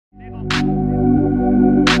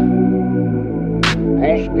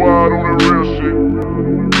squad on the real shit.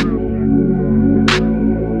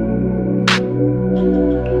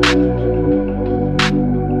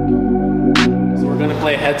 So we're gonna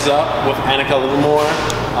play heads up with Annika Livermore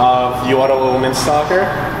of U Ottawa Women's Soccer.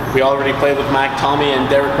 We already played with Mac Tommy and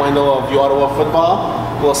Derek Wendell of U Ottawa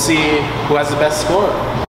Football. We'll see who has the best score.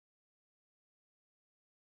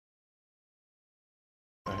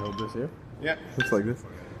 I hold this here? Yeah. Looks like this.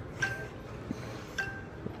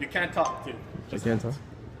 You can't talk, dude. I can't talk.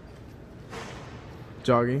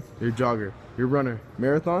 Jogging. You're jogger. You're runner.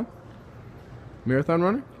 Marathon? Marathon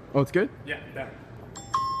runner? Oh, it's good? Yeah, done.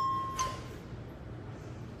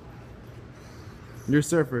 You're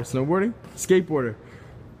surfer. Snowboarding? Skateboarder.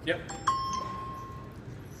 Yep.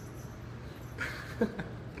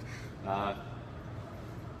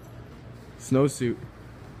 Snowsuit.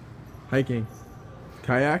 Hiking.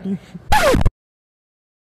 Kayaking?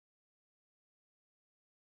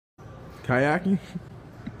 Kayaking?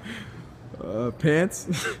 Pants?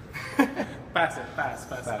 Pass it, pass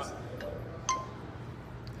it.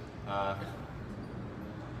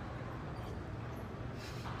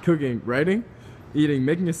 Cooking. Writing? Eating.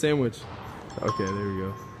 Making a sandwich. Okay, there we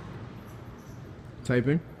go.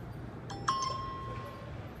 Typing.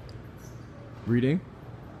 Reading.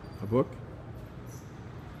 A book.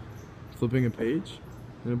 Flipping a page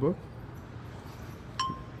in a book.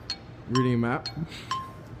 Reading a map.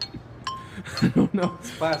 I don't know.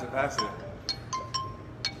 Pass it.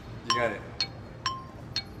 You got it.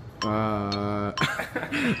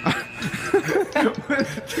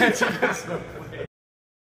 Catchup has no play.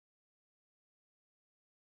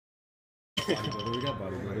 We got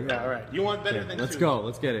body. Yeah, alright. You want better than Let's two. go.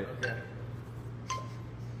 Let's get it. Okay.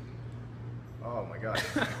 Oh my god.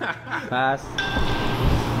 Pass.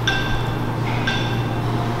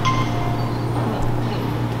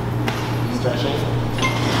 Stretching.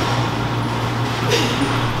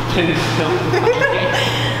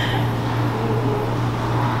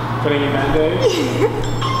 Putting in Band-Aid.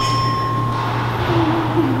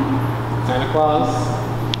 Santa Claus.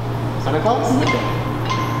 Santa Claus? Okay.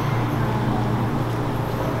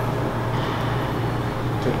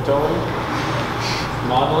 Tiptoeing.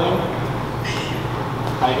 Modeling.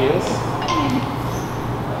 High heels.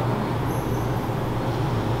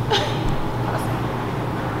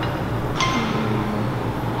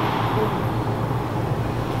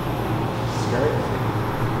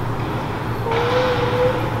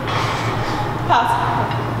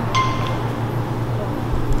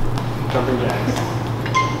 Jumping jacks.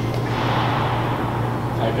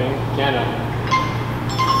 Typing. Piano.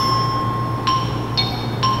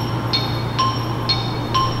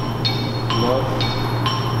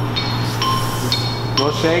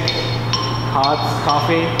 Milkshake. Hot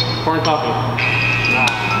coffee. Corn coffee.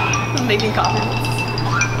 I'm making coffee.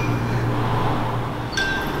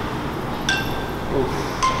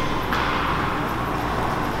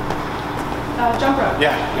 Jump rope.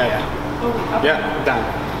 Yeah. Okay. Yeah, done.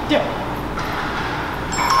 Yeah.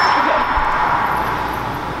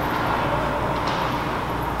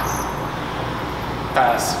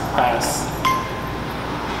 Pass.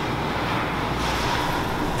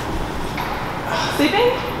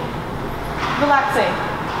 Sleeping? Relaxing.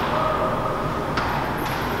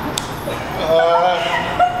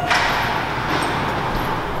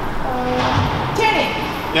 Tanning.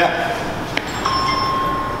 Yeah.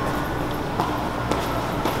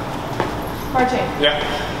 Marching. Yeah.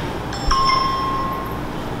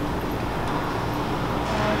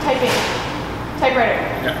 Typing. Typewriter.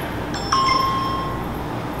 Yeah.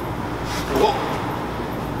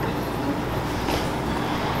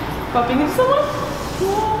 Bumping into someone?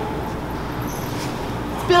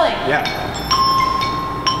 Spilling. Yeah.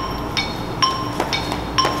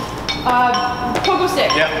 Pogo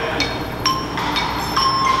stick. Yeah.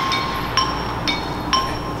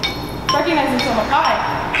 Recognizing someone. Hi.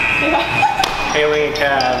 Hailing a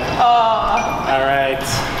cab. Alright.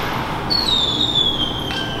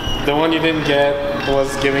 The one you didn't get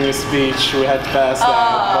was giving a speech. We had to pass that.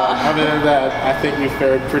 But other than that, I think we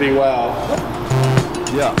fared pretty well.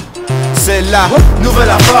 Yeah. C'est la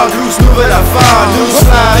nouvelle affaire, grosse nouvelle affaire. Nous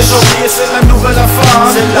slash, les janvier, c'est la nouvelle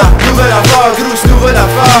affaire. C'est la nouvelle affaire, grosse nouvelle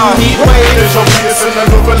affaire. Heatwave, les janvier, c'est la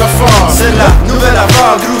nouvelle affaire. C'est la nouvelle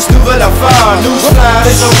affaire, grosse nouvelle affaire. Nous slash,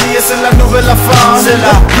 les janvier, c'est la nouvelle affaire. C'est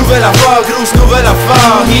la nouvelle affaire, grosse nouvelle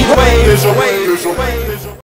affaire. Heatwave, les janvier.